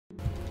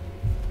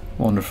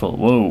Wonderful.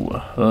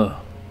 Whoa.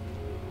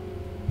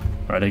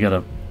 Alright, I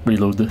gotta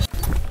reload this.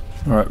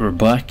 Alright, we're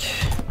back.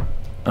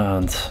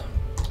 And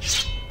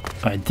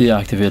I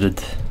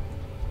deactivated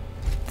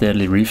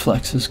deadly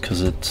reflexes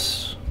because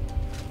it's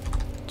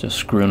just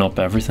screwing up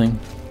everything.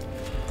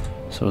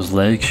 So his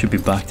leg should be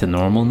back to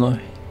normal now.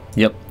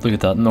 Yep, look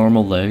at that,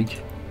 normal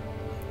leg.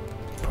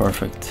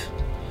 Perfect.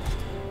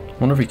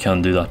 Wonder if he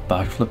can do that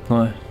backflip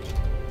now.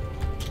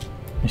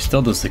 He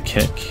still does the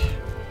kick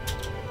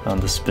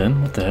and the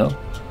spin, what the hell?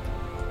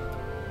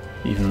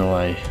 Even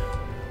though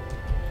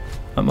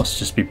that must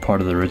just be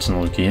part of the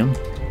original game.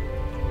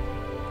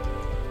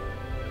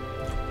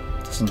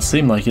 Doesn't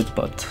seem like it,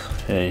 but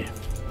hey.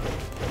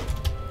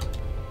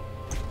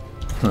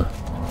 Huh.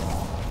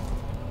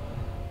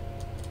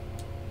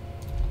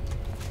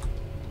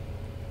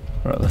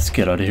 Alright, let's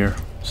get out of here.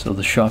 So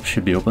the shop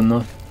should be open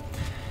now.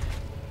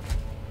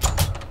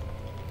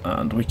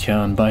 And we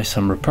can buy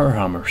some repair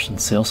hammers and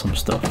sell some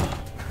stuff.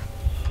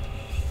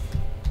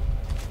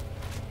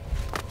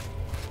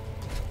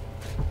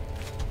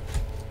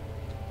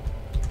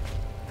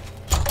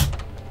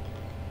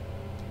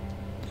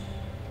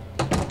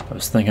 I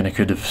was thinking I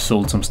could have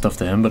sold some stuff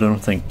to him, but I don't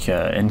think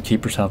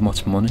innkeepers have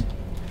much money.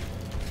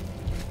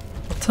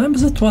 What time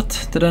is it?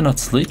 What? Did I not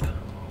sleep?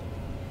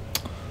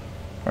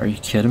 Are you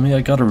kidding me?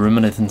 I got a room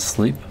and I didn't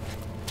sleep.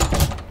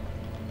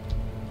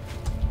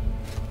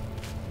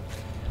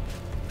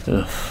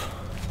 Ugh.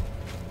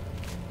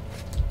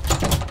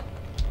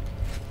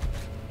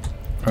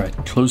 Alright,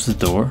 close the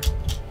door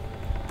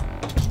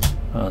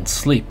and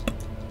sleep.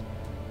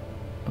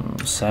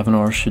 7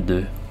 hours should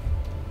do.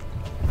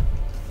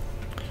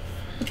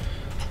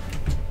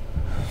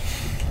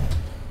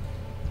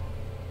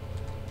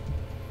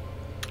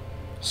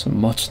 Some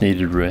much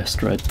needed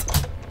rest, right?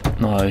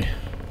 Now we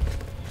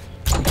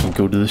can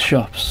go to the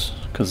shops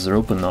because they're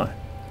open now.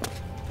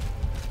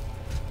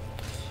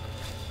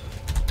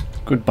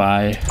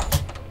 Goodbye.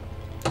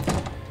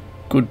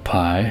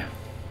 Goodbye.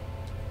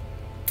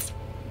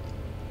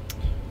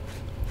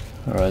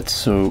 Alright,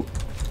 so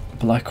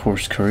Black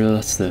Horse Courier,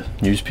 that's the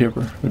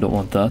newspaper. We don't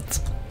want that.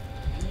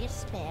 Do you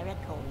spare a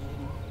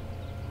coin?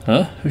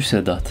 Huh? Who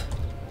said that?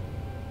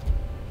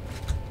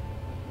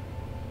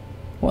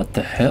 What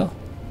the hell?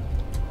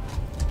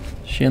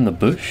 Is she in the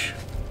bush?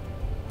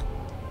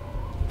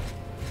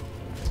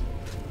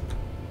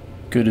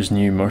 Good as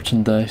new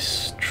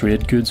merchandise.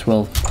 Trade goods,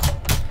 well,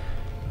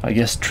 I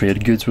guess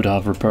trade goods would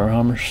have repair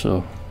hammers,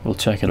 so we'll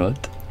check it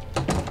out.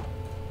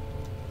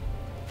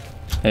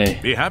 Hey.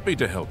 Be happy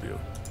to help you.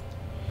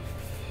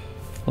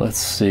 Let's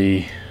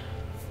see.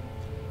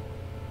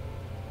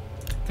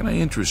 Can I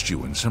interest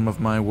you in some of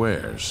my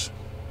wares?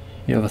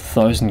 You have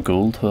 1,000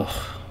 gold. Ugh.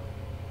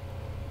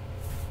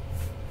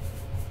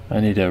 I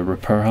need a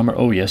repair hammer.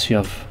 Oh yes, you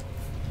have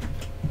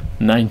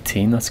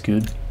 19. That's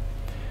good.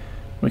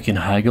 We can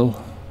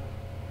haggle.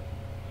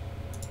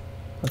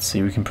 Let's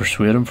see, we can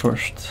persuade him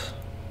first.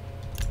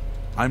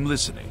 I'm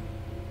listening.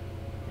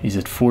 He's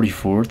at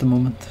 44 at the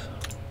moment.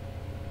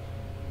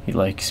 He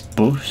likes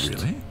boast.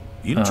 Really?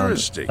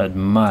 Interesting. And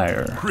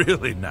admire.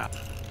 Really now?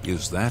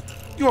 Is that?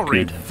 You're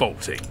Good.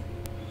 revolting.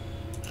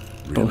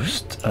 Really?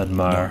 Boast,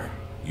 admire.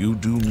 No, you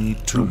do me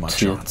too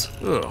much on. Rotate.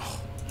 Ugh.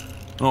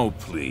 Oh,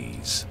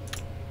 please.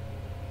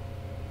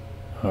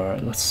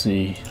 Alright, let's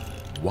see.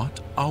 What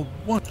a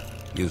what?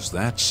 Is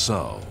that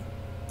so?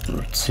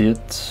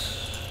 Rotate.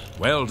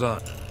 Well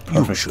done.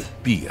 Perfect. You should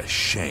be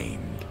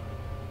ashamed.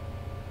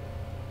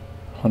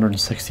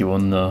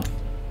 161 now.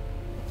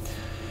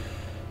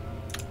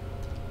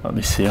 Let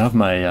me see, I have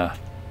my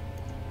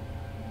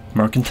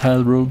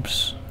mercantile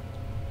robes.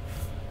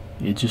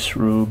 Aegis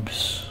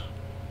robes.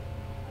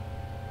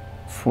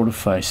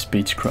 Fortify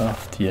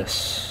speechcraft,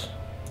 yes.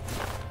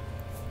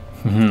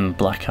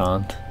 Black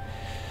Hand.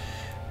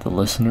 The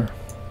listener.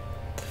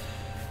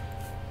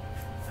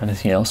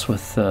 Anything else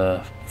with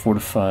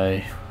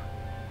fortify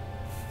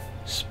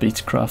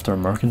speechcraft or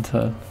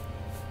mercantile?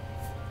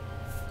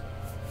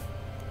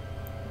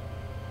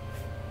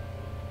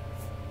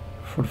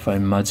 Fortify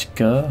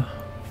magicka.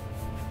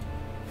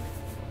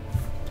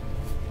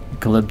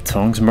 Glib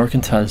tongues,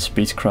 mercantile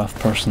speechcraft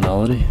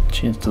personality.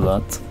 Change to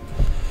that.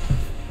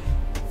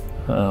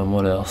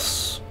 What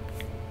else?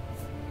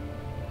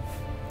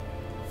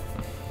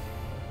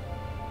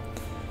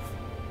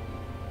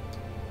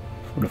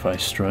 Fortify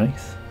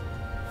strength.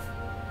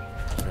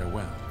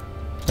 Farewell.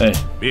 Hey.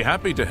 Be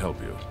happy to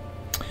help you.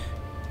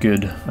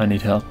 Good, I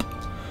need help.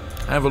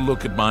 Have a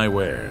look at my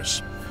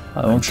wares.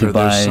 I I'm want sure to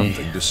buy there's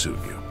something to suit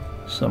you.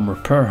 some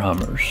repair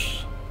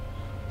hammers.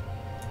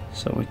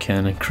 So we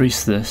can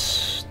increase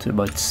this to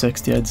about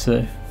 60, I'd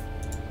say.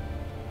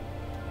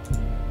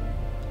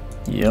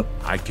 Yep.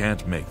 I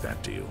can't make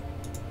that deal.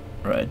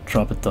 Right,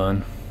 drop it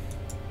down.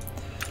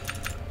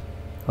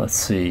 Let's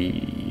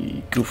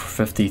see, go for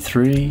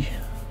 53.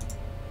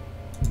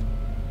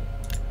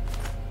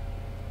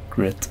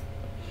 Great.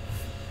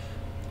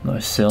 Now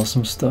sell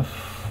some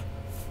stuff.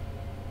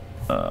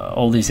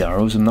 All these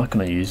arrows, I'm not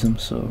going to use them,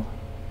 so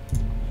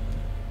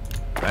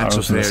That's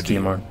arrows a in fair this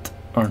game deal.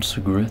 aren't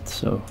so great.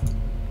 So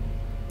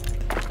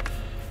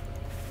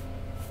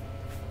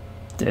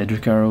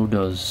Daedric Arrow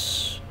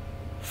does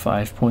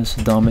 5 points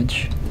of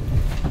damage.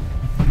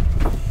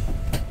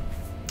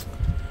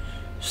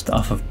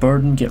 Staff of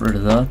Burden, get rid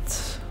of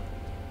that.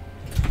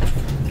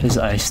 His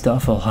Ice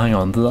Staff, I'll hang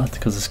on to that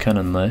because it's kind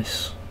of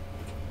nice.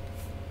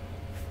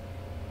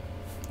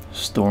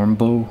 Storm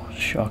Bow,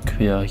 Shock,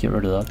 yeah, get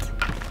rid of that.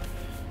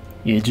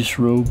 Aegis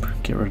Robe,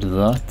 get rid of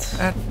that.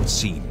 That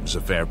seems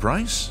a fair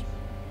price.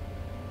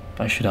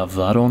 I should have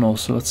that on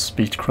also, it's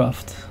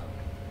Speechcraft.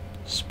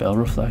 Spell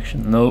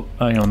Reflection, no,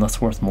 hang on,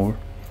 that's worth more.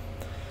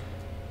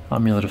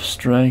 Amulet of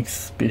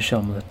Strength, Base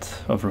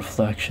Amulet of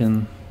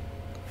Reflection.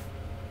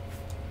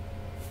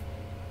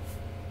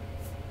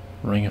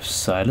 Ring of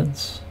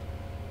Silence.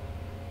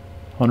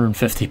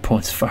 150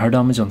 points fire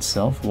damage on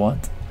self,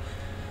 what?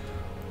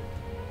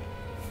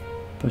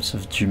 Boots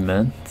of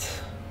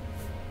Jument.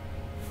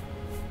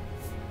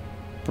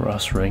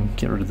 Brass Ring,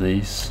 get rid of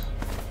these.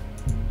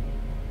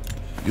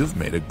 You've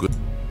made a good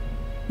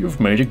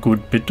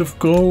bit of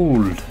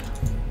gold.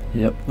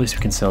 Yep, at least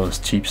we can sell this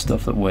cheap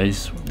stuff that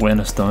weighing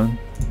us down.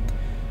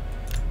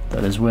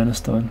 That is weighing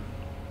us down.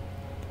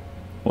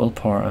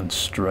 Willpower and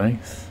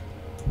strength.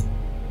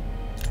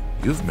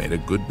 You've made a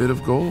good bit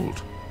of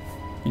gold.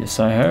 Yes,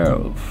 I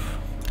have.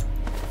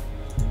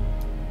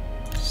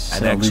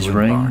 Sell these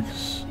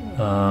rings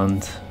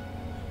and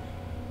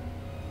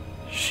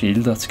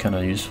shield. That's kind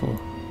of useful.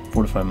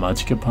 Fortified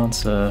Magicka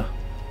pants. I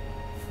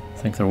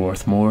think they're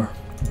worth more.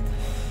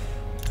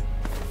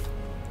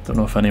 Don't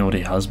know if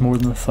anybody has more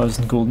than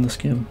 1,000 gold in this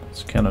game.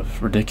 It's kind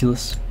of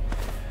ridiculous.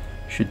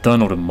 Should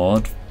download a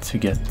mod to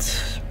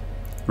get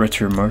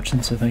richer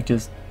merchants. I think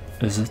is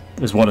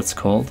what it's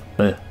called.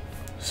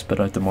 Spit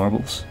out the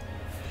marbles.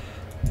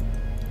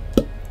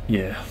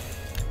 Yeah.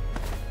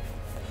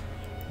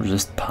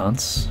 Resist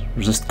pants.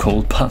 Resist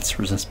cold pants.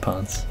 Resist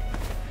pants.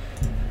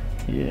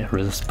 Yeah,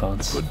 resist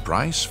pants. Good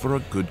price for a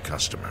good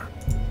customer.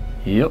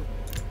 Yep.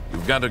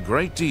 You've got a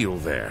great deal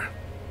there.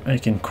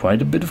 Making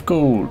quite a bit of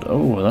gold.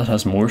 Oh, that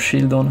has more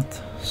shield on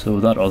it. So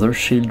that other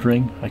shield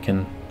ring I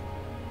can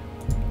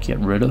get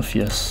rid of,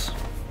 yes.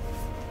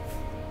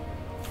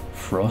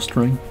 Frost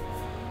ring.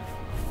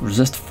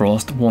 Resist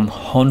frost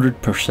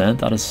 100%.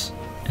 That is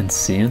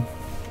insane.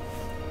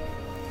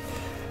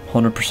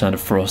 100% of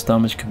frost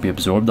damage could be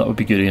absorbed. That would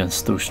be good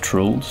against those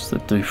trolls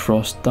that do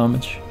frost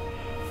damage.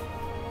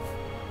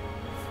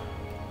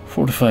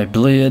 Fortified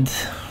blade.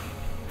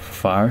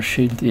 Fire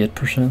shield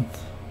 8%.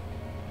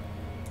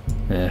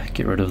 Yeah,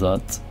 get rid of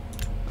that.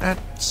 That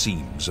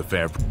seems a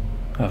fair.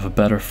 I have a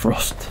better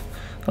frost.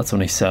 That's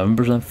only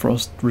 7%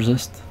 frost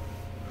resist.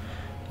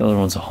 The other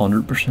one's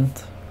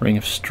 100%. Ring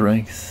of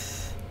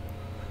strength.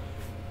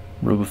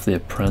 Robe of the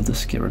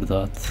apprentice, get rid of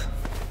that.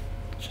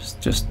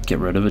 Just get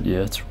rid of it, yeah,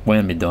 it's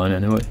weighing me down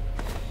anyway.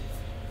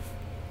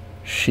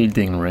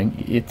 Shielding ring,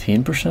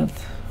 18%.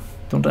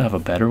 Don't I have a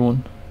better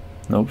one?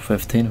 Nope,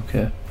 15,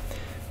 okay.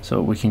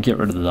 So we can get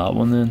rid of that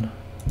one then.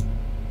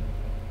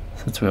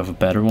 Since we have a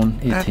better one,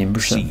 18%.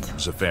 That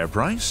seems a fair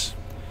price.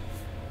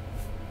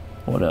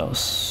 What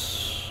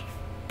else?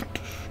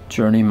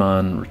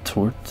 Journeyman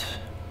retort.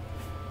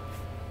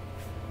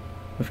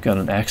 We've got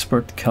an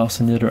expert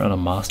calcinator and a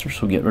master,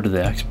 so get rid of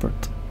the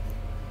expert.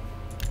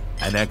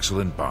 An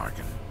excellent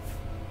bargain.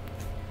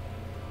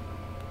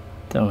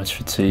 Damage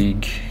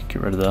fatigue,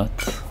 get rid of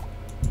that.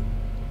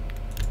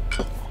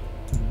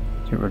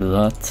 Get rid of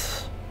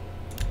that.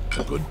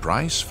 A good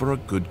price for a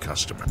good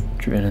customer.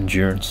 Drain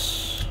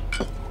endurance.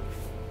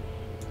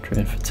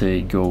 Drain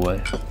fatigue, go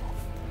away.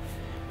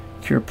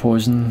 Cure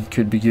poison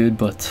could be good,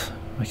 but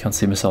I can't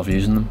see myself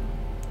using them.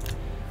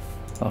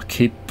 I'll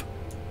keep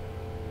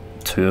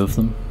 2 of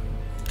them.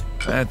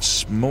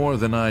 That's more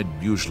than I'd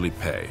usually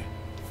pay.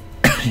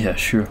 Yeah,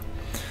 sure.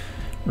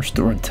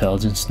 Restore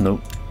intelligence,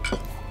 nope.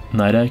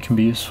 Night Eye can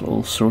be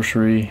useful.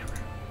 Sorcery.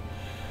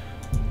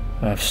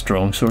 I have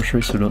strong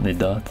sorcery, so I don't need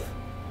that.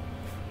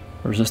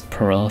 Resist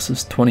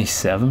paralysis,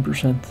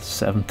 27%,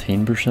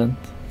 17%.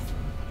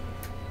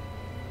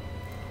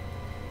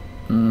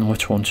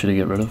 Which one should I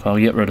get rid of? I'll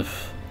get rid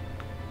of...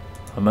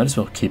 I might as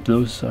well keep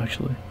those,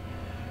 actually.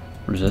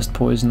 Resist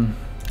poison.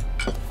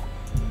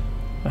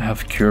 I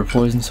have cure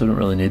poison, so I don't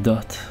really need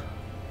that.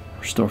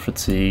 Restore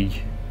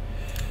fatigue.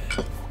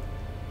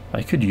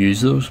 I could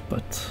use those,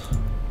 but...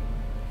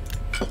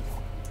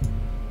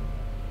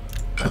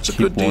 That's a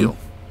good deal.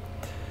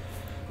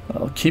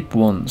 I'll keep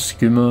one.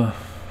 Skooma.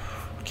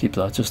 Keep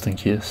that just in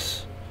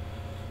case.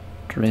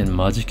 Drain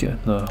Magicka.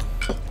 No.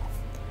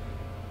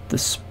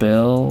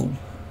 Dispel.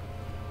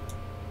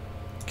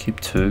 Keep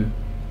 2.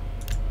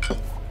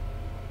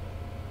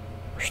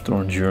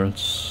 Restore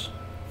endurance.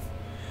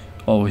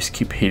 Always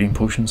keep healing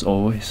potions.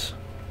 Always.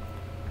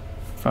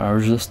 Fire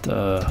resist.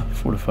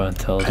 Fortify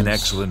intelligence. An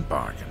excellent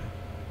bargain.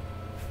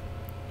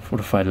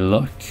 Fortified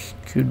luck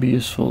could be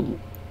useful.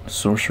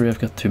 Sorcery, I've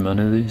got too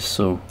many of these,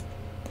 so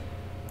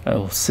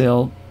I'll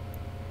sell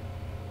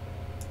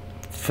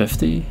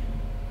 50.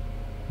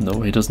 No,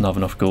 he doesn't have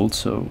enough gold,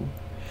 so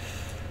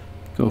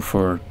go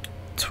for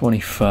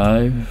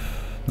 25.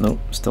 Nope,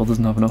 still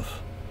doesn't have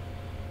enough.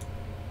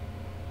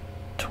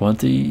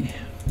 20.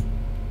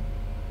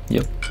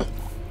 Yep.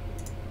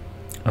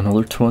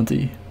 Another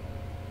 20.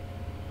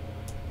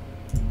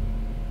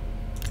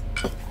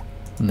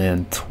 And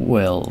then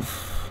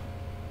 12.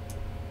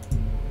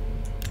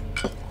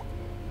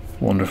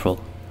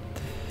 Wonderful.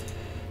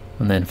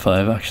 And then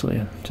 5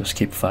 actually. Just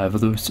keep 5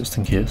 of those just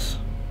in case.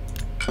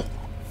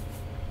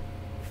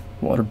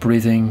 Water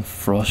breathing,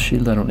 frost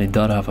shield. I don't need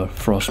that. I have a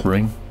frost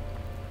ring.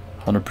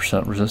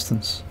 100%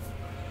 resistance.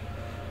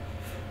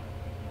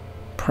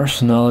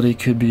 Personality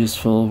could be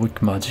useful. Weak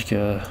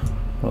magicka.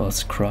 Well,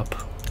 that's crap.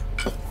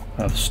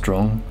 I have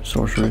strong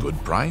sorcery.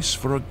 Good price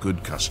for a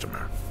good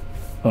customer.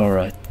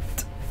 Alright.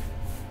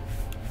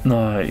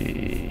 Now,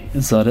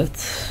 is that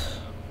it?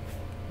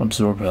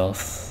 Absorb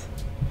health.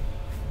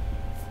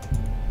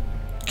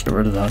 Get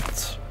rid of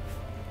that.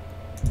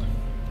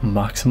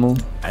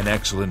 Maximal. An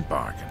excellent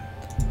bargain.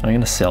 I'm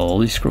gonna sell all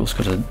these scrolls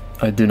because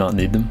I do not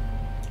need them.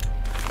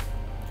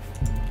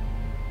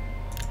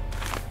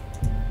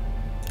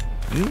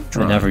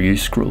 I never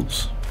use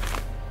scrolls.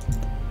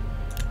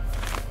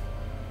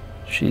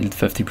 Shield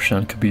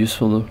 50% could be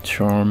useful though.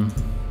 Charm.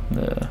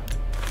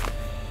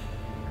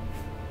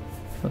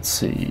 Let's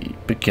see.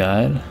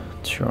 Beguile.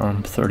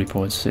 Charm 30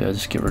 points. Yeah,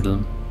 just get rid of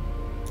them.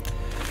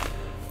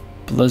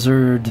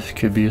 Blizzard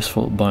could be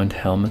useful. Bound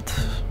helmet.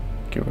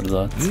 Get rid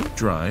of that. You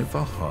drive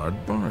a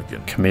hard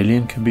bargain.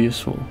 Chameleon could be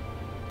useful.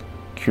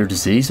 Cure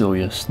disease. Oh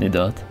yes, need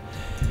that.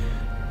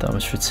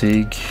 Damage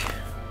fatigue.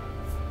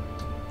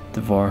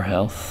 Devour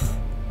health.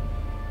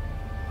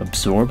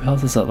 Absorb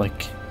health. Is that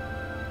like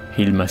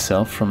heal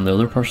myself from the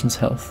other person's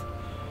health?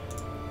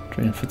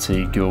 Drain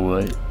fatigue. Go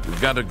away.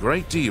 You've got a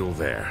great deal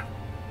there.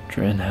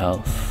 Drain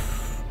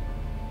health.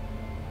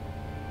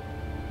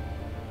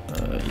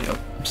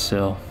 Yep.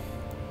 Sell.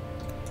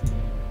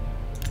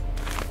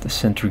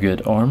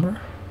 Disintegrate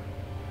armor.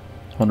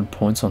 100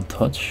 points on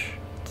touch.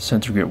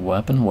 Disintegrate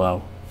weapon.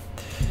 Wow.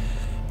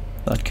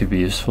 That could be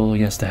useful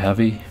against a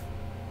heavy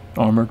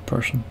armored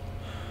person.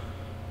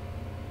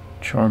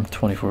 Charm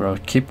 24. I'll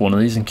keep one of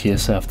these in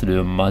case I have to do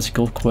a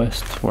magical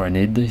quest where I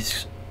need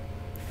these.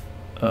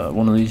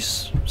 One of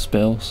these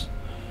spells.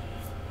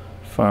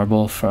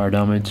 Fireball, fire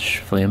damage,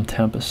 flame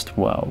tempest.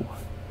 Wow.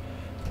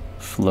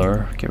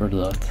 Flare. Get rid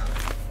of that.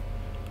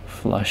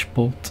 Flash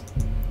bolt.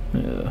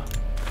 Yeah.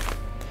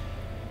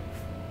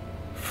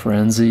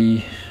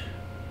 Frenzy.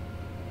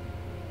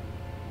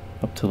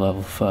 Up to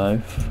level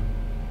 5.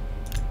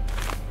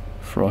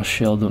 Frost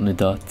shell. Don't need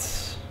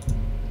that.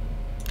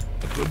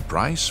 A good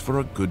price for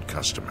a good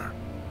customer.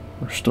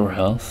 Restore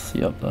health.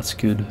 Yep, that's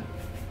good.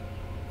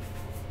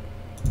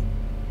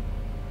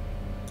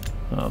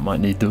 I might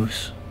need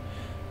those.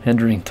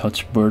 Hindering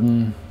touch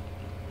burden.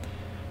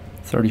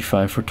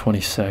 35 for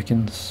 20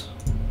 seconds.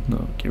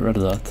 No, get rid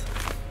of that.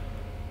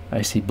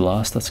 Icy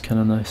blast. That's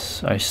kind of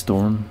nice. Ice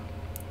storm.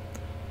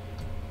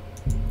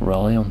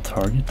 Rally on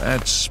target.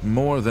 That's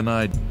more than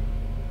I'd...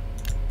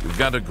 You've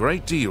got a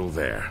great deal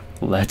there.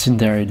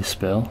 Legendary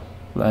dispel.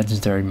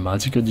 Legendary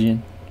magicka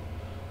gene.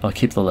 I'll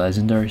keep the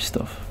legendary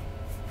stuff.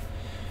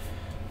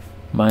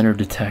 Minor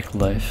detect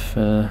life.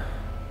 You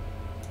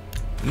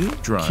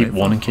drive keep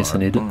one in case I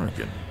need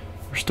bargain. it.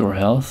 Restore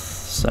health.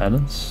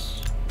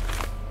 Silence.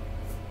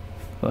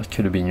 That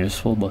could have been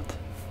useful, but...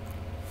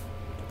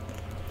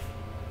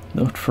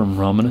 Note from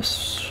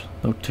Romanus.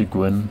 Note to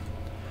Gwyn.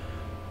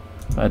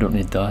 I don't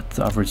need that.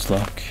 Average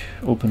lock.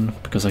 Open,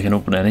 because I can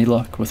open any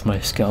lock with my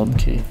skeleton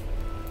key.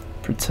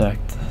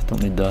 Protect.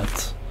 Don't need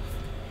that.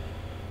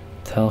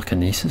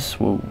 Telekinesis.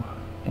 Whoa.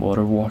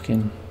 Water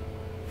walking.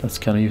 That's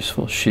kind of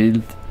useful.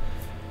 Shield.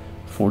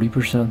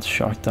 40%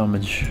 shock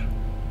damage.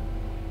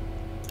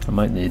 I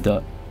might need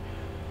that.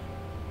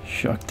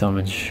 Shock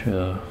damage.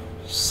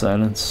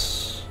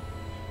 Silence.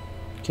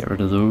 Get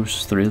rid of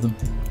those. 3 of them.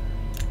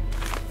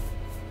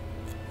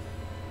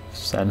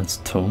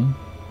 Silence tome.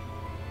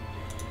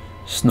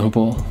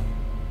 Snowball.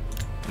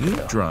 You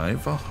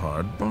drive a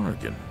hard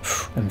bargain.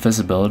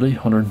 Invisibility,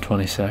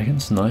 120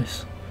 seconds,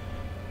 nice.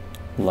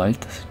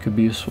 Light could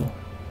be useful.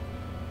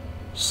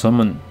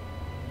 Summon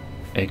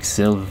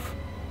Exiveli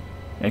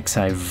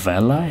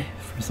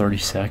for 30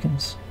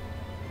 seconds.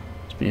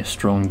 Must be a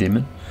strong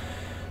demon.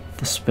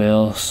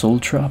 Dispel Soul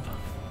Trap.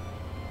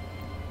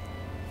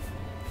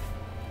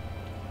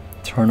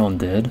 Turn on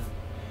Dead.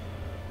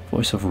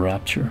 Voice of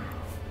Rapture.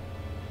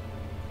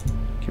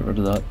 Get rid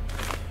of that.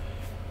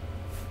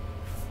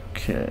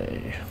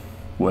 Okay,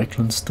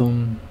 Wakeland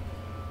Stone,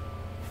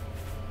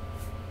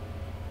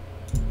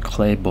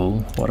 Clay Bowl.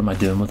 What am I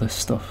doing with this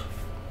stuff?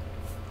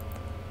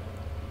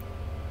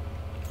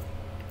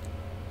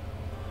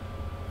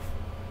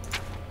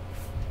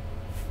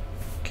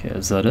 Okay,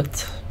 is that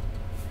it?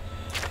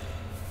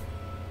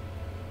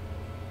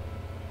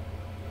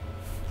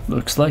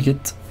 Looks like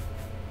it.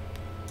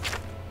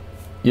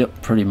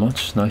 Yep, pretty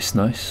much. Nice,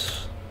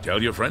 nice.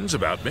 Tell your friends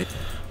about me.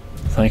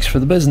 Thanks for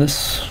the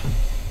business.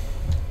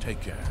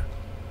 Take care.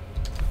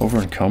 Over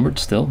encumbered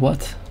still?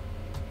 What?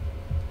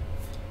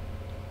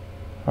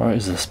 Alright,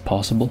 is this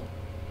possible?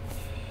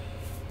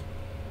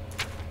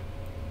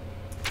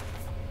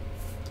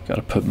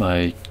 Gotta put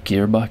my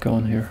gear back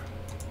on here.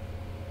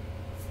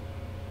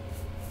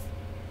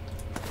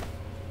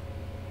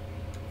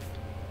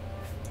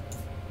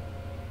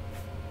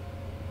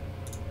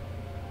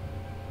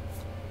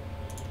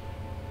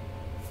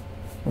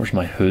 Where's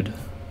my hood?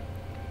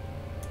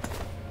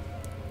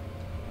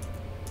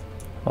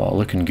 Oh,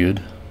 looking good.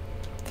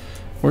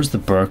 Where's the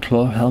bear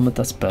claw helmet?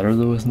 That's better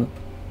though, isn't it?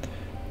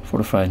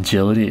 Fortify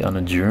agility and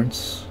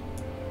endurance.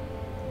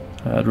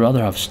 I'd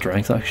rather have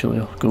strength actually.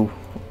 I'll go.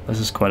 This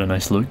is quite a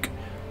nice look.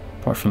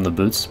 Apart from the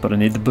boots, but I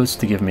need the boots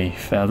to give me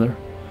feather.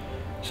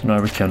 So now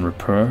we can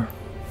repair.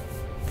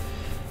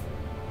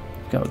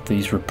 Got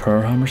these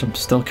repair hammers. I'm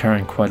still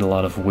carrying quite a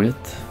lot of weight.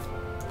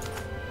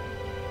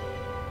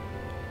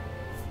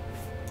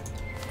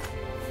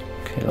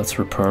 Okay, let's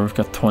repair. We've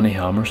got 20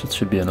 hammers. It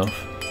should be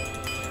enough.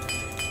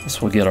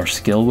 This will get our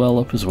skill well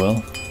up as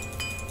well.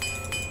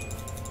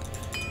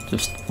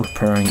 Just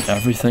repairing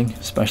everything,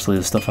 especially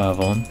the stuff I have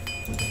on.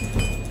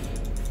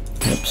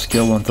 Yep,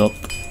 skill went up.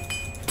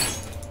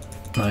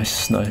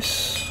 Nice,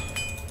 nice.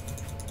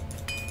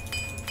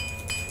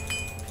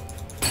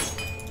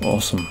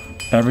 Awesome.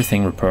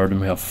 Everything repaired,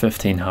 and we have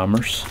 15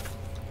 hammers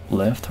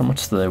left. How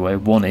much do they weigh?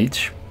 1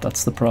 each.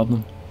 That's the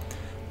problem.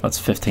 That's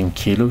 15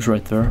 kilos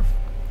right there.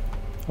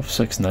 Of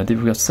 690.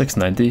 We've got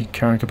 690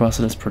 carrying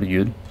capacity. That's pretty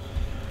good.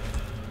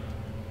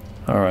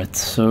 Alright,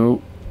 so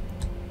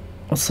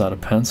what's that? A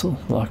pencil?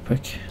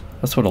 Lockpick?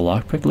 That's what a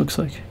lockpick looks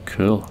like.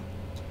 Cool.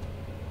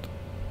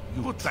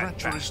 You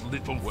treacherous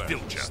little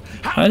filcher.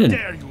 I didn't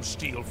dare you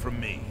steal from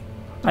me?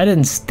 I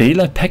didn't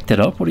steal, I picked it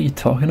up. What are you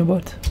talking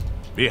about?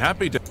 Be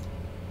happy to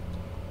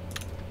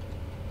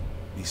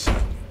be seen.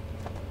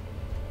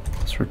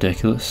 It's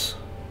ridiculous.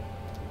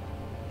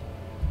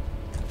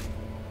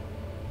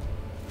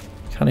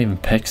 Can't even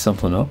pick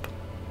something up.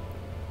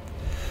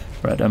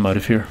 Right, I'm out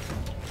of here.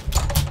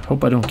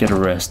 Hope I don't get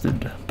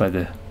arrested by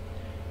the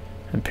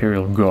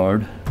Imperial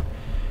Guard.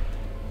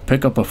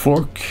 Pick up a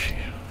fork.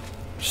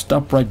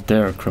 Stop right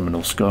there,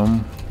 criminal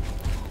scum.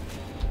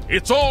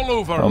 It's all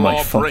over, oh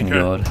my fucking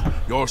god.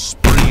 Your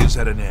spree is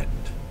at an end.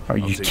 Are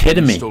you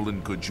kidding me?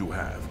 Stolen goods you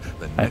have.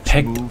 The I next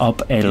picked move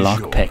up a is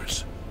lockpick.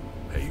 yours.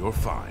 Pay your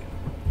fine,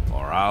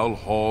 or I'll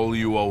haul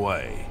you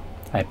away.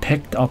 I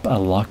picked up a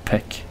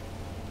lockpick,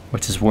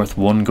 which is worth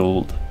 1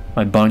 gold.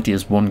 My bounty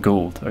is 1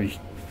 gold. Are you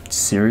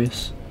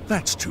serious?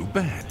 That's too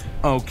bad.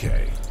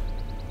 Okay.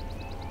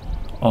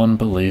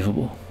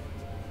 Unbelievable.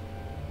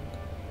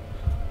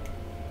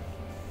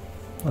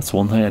 That's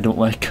one thing I don't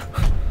like.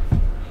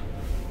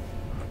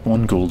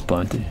 1 gold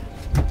bounty.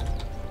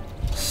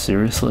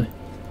 Seriously?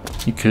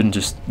 You couldn't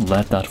just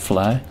let that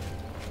fly?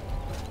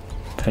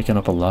 Picking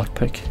up a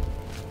lockpick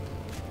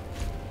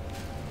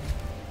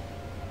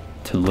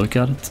to look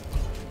at it?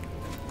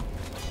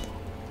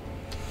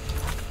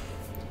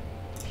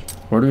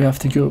 Where do we have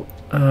to go?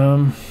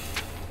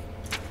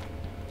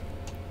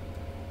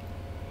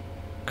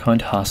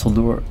 Count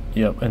Hasseldor.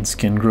 Yep, and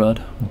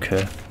Skingrad.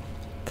 Okay.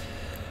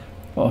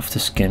 Off to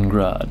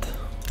Skingrad.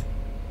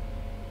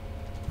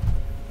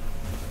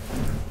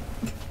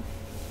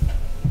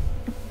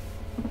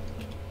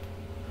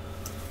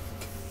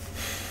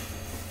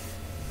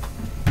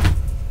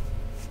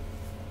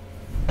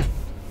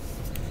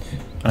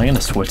 I'm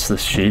gonna switch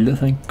this shield, I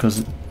think,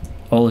 because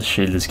all the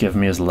shield is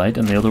giving me is light,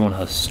 and the other one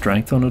has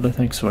strength on it, I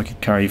think, so I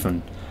could carry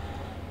even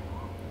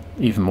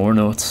more.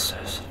 No, it's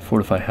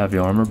fortify heavy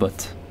armor,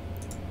 but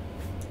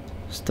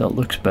still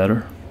looks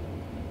better.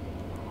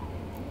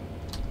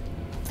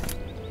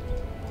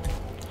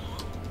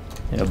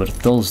 Yeah, but it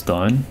dulls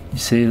down. You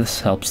see,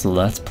 this helps the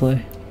let's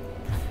play.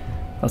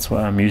 That's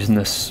why I'm using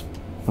this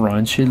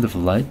round shield of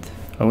light.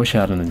 I wish I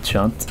had an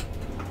enchant.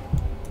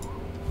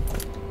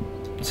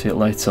 See, it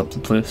lights up the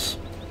place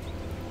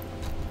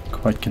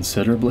quite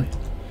considerably.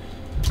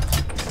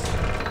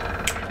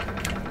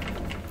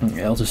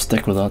 Okay, I'll just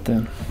stick with that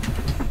then.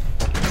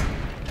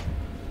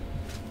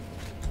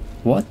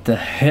 What the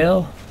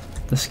hell?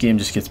 This game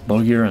just gets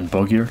buggier and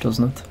buggier,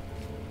 doesn't it?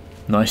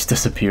 Nice,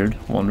 disappeared.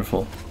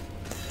 Wonderful.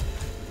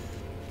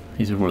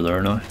 He's over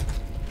there now.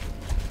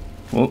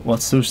 Whoa,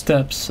 what's those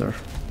steps?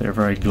 They're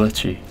very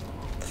glitchy.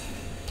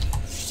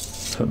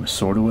 Put my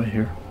sword away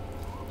here.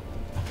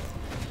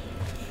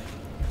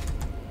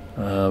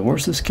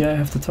 Where's this guy I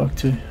have to talk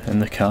to? In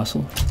the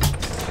castle.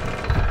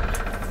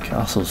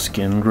 Castle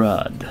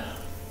Skingrad.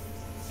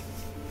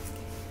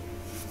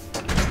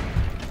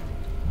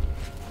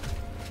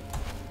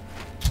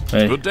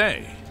 Hey. Good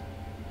day.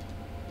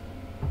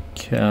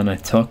 Can I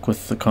talk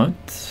with the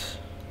Count?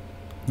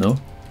 No?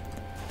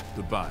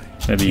 Goodbye.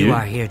 Maybe You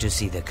are here to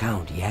see the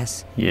Count,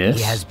 yes? Yes.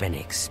 He has been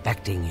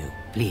expecting you.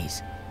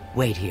 Please,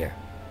 wait here.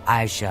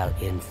 I shall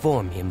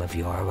inform him of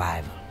your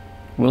arrival.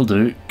 Will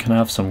do. Can I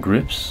have some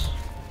grapes?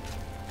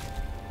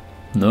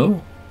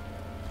 No?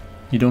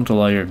 You don't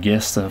allow your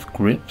guests to have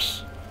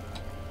grapes?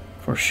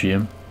 For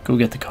shame. Go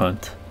get the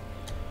Count.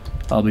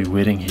 I'll be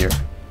waiting here.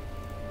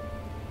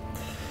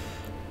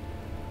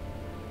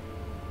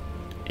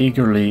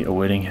 Eagerly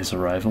awaiting his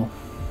arrival.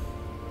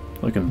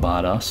 Looking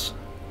badass.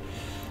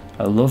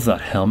 I love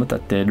that helmet,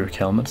 that Daedric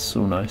helmet, it's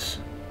so nice.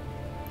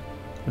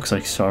 Looks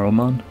like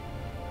Saruman.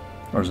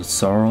 Or is it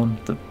Sauron?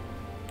 The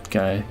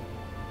guy.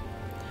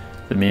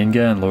 The main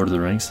guy in Lord of the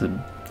Rings, the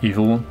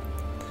evil one.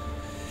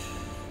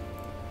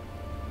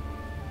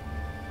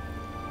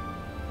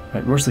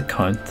 Right, where's the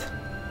Count?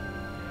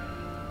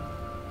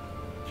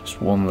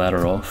 one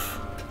letter off.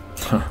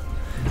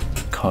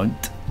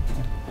 Count.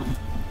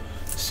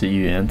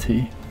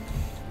 C-U-N-T.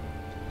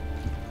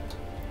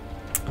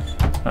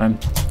 I'm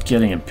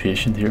getting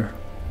impatient here.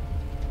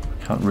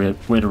 Can't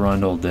wait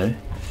around all day.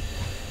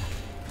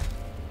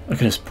 Look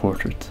at his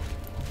portrait.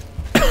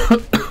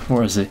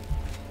 Where is he?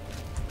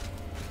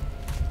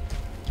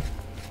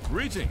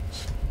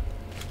 Greetings.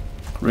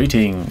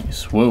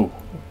 Greetings. Whoa.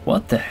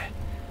 What the?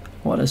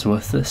 What is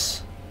with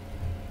this?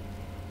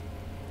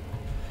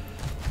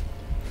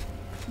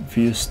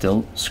 View is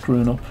still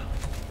screwing up.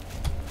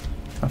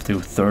 I have to go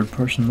third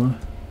person now.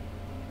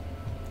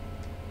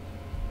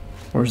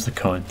 Where's the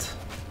count?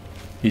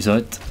 He's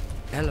out.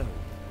 Hello.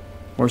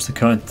 Where's the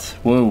count?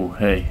 Whoa,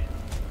 hey.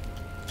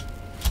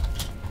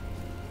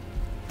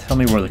 Tell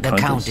me where the count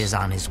is. The count is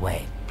on his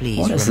way. Please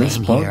What is this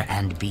remain bug? here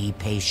and be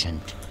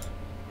patient.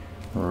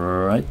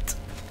 Right.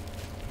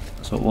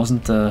 So it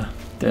wasn't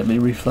deadly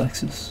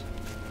reflexes.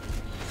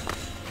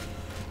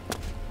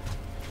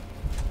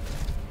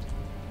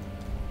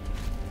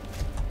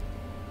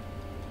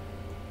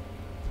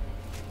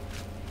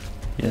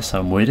 Yes,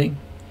 I'm waiting.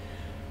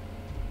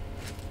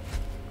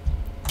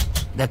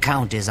 The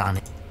count is on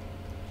it.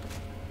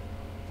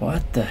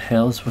 What the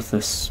hell is with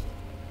this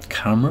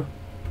camera?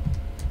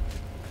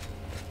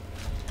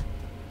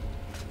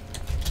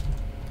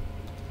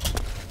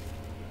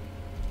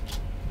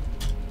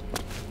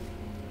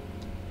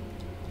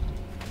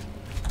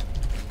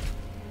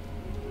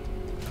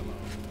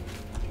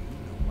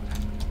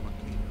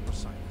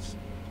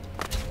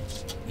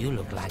 You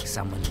look like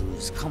someone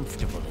who's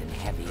comfortable in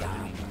heavy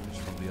armor.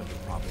 From the other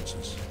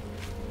provinces.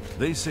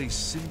 They say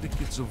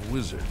syndicates of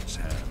wizards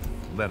have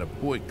led a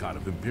boycott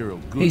of Imperial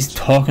goods. He's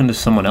talking to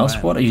someone else.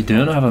 What are you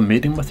doing? I have a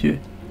meeting with you.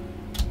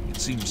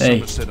 It seems Hey.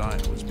 Somerset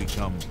Isle has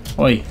become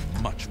Oi.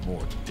 a much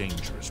more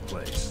dangerous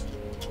place.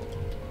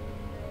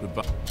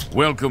 Goodbye.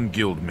 Welcome,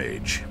 Guild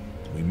Mage.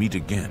 We meet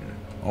again,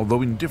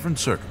 although in different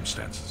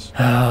circumstances.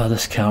 Ah,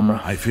 this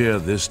camera. I fear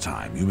this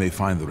time you may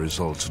find the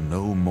results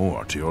no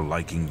more to your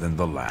liking than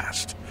the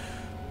last.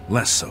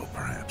 Less so,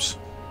 perhaps.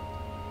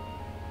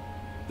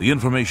 The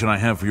information I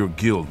have for your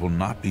guild will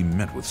not be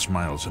met with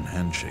smiles and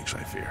handshakes,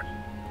 I fear.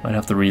 Might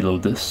have to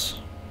reload this.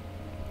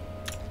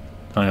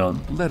 Hang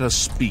on. Let us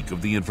speak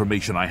of the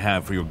information I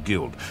have for your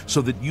guild,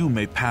 so that you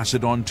may pass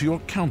it on to your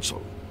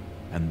council,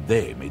 and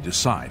they may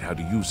decide how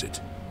to use it.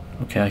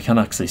 Okay, I can't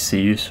actually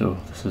see you, so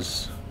this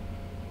is...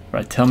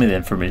 Right, tell me the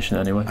information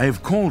anyway. I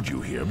have called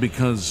you here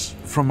because,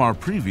 from our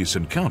previous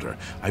encounter,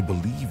 I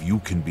believe you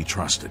can be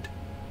trusted.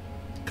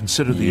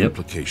 Consider the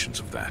implications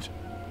of that,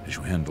 as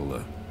you handle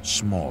a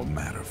small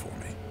matter for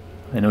me.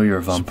 I know you're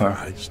a vampire.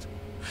 Surprised?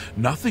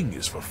 Nothing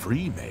is for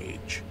free,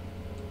 mage.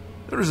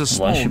 There is a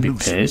small should be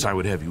nuisance paid. I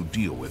would have you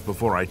deal with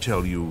before I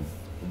tell you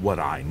what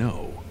I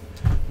know.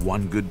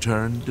 One good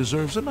turn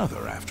deserves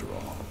another, after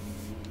all.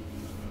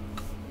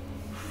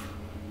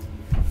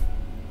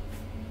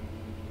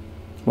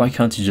 Why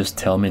can't you just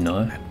tell me now?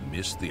 And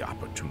miss the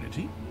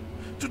opportunity?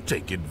 To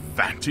take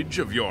advantage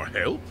of your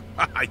help?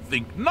 I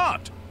think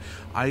not.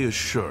 I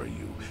assure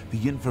you,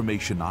 the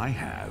information I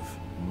have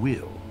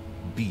will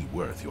be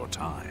worth your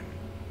time.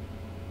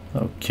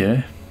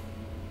 Okay.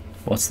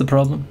 What's the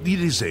problem? It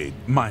is a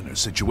minor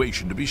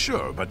situation, to be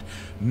sure, but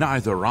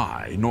neither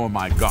I nor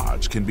my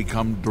guards can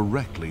become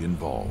directly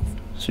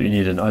involved. So you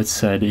need an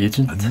outside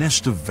agent? A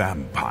nest of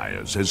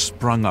vampires has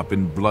sprung up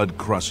in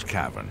Blood-Crust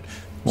Cavern,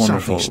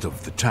 Wonderful. southeast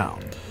of the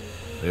town.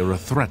 They are a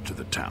threat to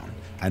the town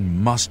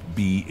and must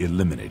be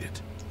eliminated.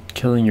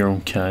 Killing your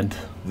own kind.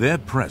 Their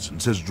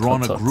presence has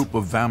drawn Tut, a tut. group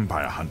of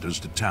vampire hunters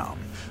to town,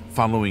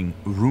 following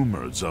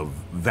rumors of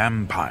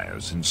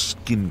vampires in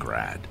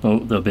Skingrad. Oh,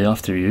 they'll be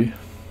after you.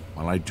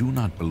 While I do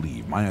not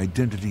believe my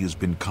identity has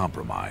been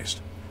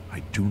compromised, I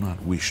do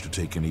not wish to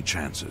take any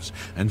chances,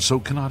 and so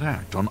cannot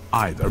act on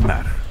either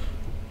matter.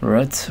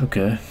 Right,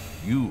 okay.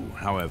 You,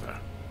 however,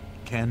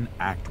 can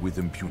act with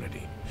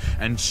impunity,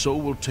 and so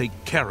will take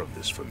care of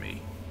this for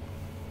me.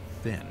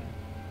 Then,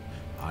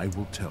 I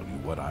will tell you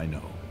what I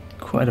know.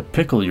 Quite a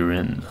pickle you're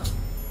in.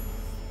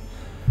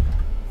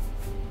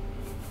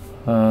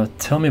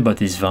 Tell me about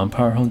these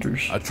vampire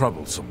hunters. A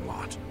troublesome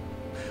lot.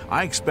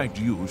 I expect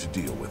you to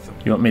deal with them.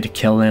 You want me to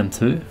kill them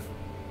too?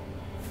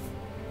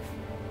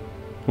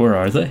 Where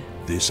are they?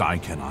 This I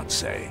cannot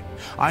say.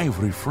 I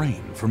have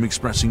refrained from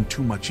expressing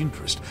too much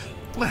interest,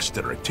 lest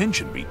their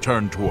attention be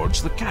turned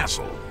towards the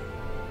castle.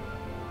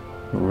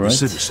 Right. The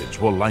citizens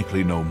will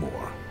likely know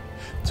more.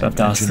 So I have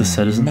to ask the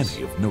citizens?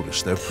 Many have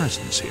noticed their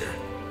presence here.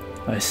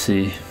 I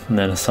see. And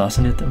then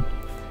assassinate them?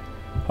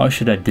 How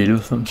should I deal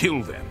with them?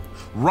 Kill them.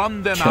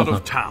 Run them Kill out them.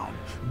 of town.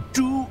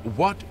 Do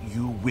what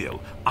you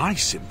will. I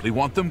simply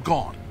want them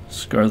gone.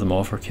 Scare them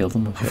off or kill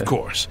them? Okay. Of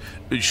course,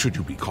 should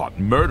you be caught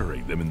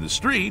murdering them in the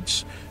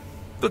streets,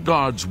 the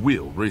guards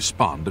will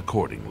respond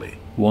accordingly.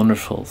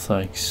 Wonderful,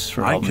 thanks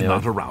for I helping me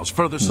cannot out. arouse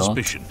further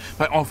suspicion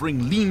by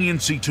offering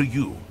leniency to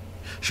you,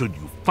 should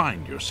you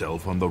find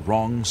yourself on the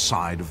wrong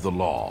side of the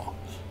law.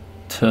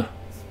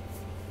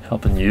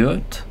 Helping you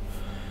out?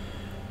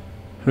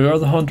 Who are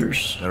the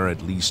hunters? There are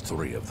at least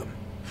 3 of them.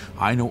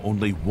 I know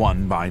only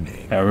one by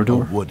name.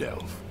 Eridor? A wood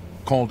elf,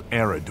 called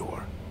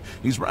Eridor.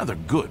 He's rather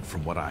good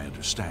from what I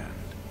understand.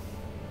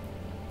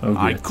 Oh,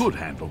 I great. could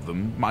handle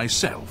them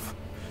myself,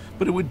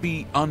 but it would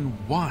be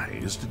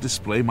unwise to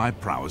display my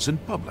prowess in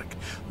public.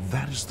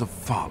 That is the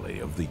folly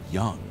of the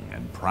young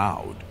and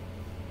proud.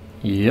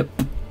 Yep.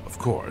 Of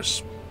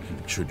course,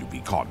 should you be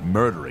caught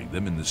murdering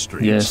them in the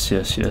streets. Yes,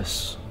 yes,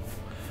 yes.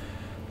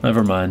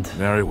 Never mind.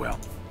 Very well.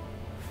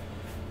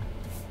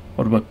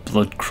 What about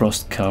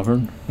Blood-Crust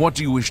Cavern? What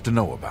do you wish to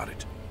know about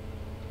it?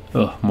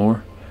 Oh,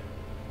 more?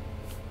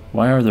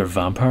 Why are there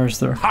vampires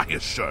there? I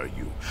assure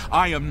you,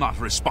 I am not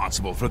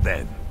responsible for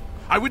them.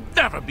 I would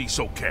never be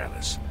so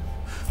careless.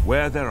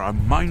 Where there are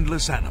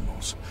mindless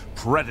animals,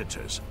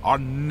 predators are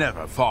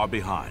never far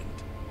behind.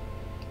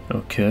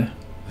 Okay.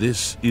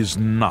 This is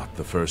not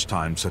the first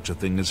time such a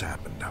thing has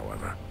happened,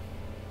 however.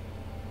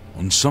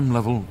 On some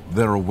level,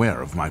 they're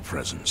aware of my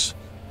presence.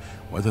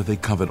 Whether they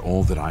covet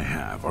all that I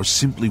have, or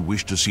simply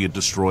wish to see it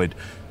destroyed,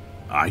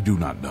 I do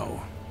not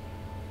know.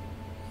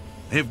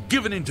 They have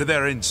given in to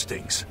their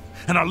instincts,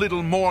 and are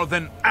little more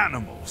than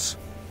animals.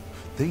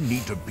 They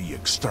need to be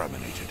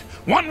exterminated,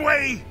 one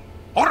way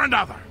or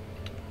another.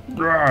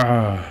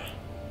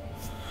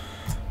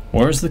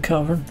 Where's the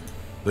cavern?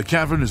 The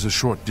cavern is a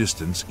short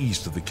distance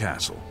east of the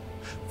castle,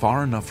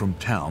 far enough from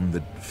town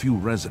that few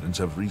residents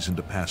have reason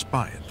to pass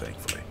by it,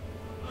 thankfully.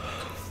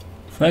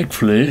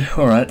 Thankfully.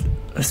 Alright,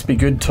 this be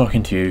good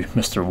talking to you,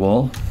 Mr.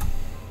 Wall.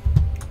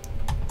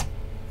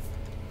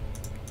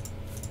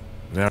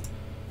 There.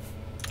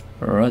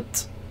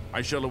 Alright.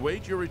 I shall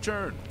await your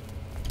return.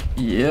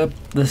 Yep,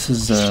 this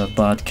is a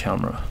bad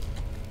camera.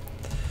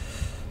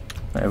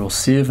 I will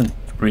save and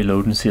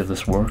reload and see if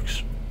this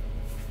works.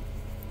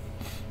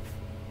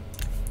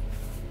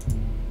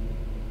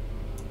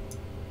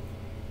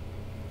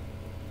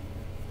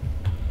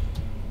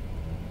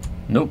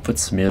 Nope,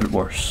 it's made it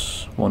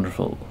worse.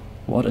 Wonderful.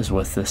 What is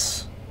with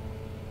this?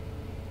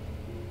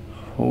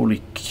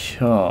 Holy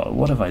cow,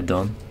 what have I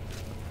done?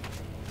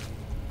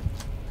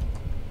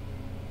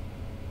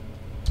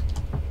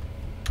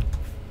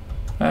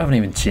 I haven't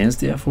even changed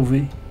the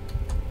FOV.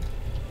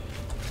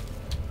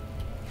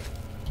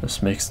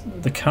 This makes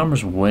the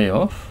camera's way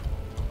off.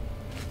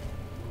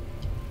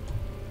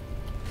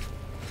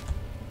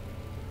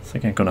 I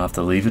think I'm gonna have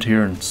to leave it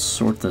here and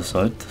sort this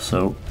out.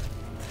 So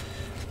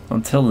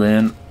until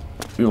then,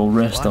 we will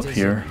rest up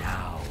here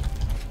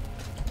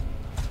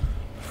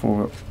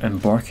before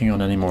embarking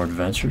on any more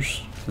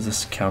adventures, because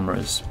this camera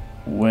is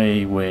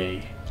way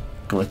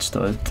glitched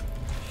out.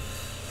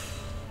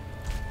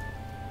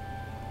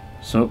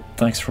 So,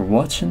 thanks for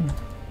watching.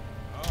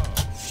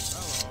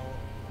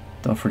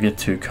 Don't forget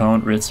to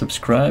comment, rate,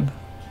 subscribe.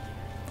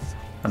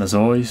 And as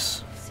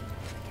always,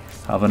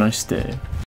 have a nice day.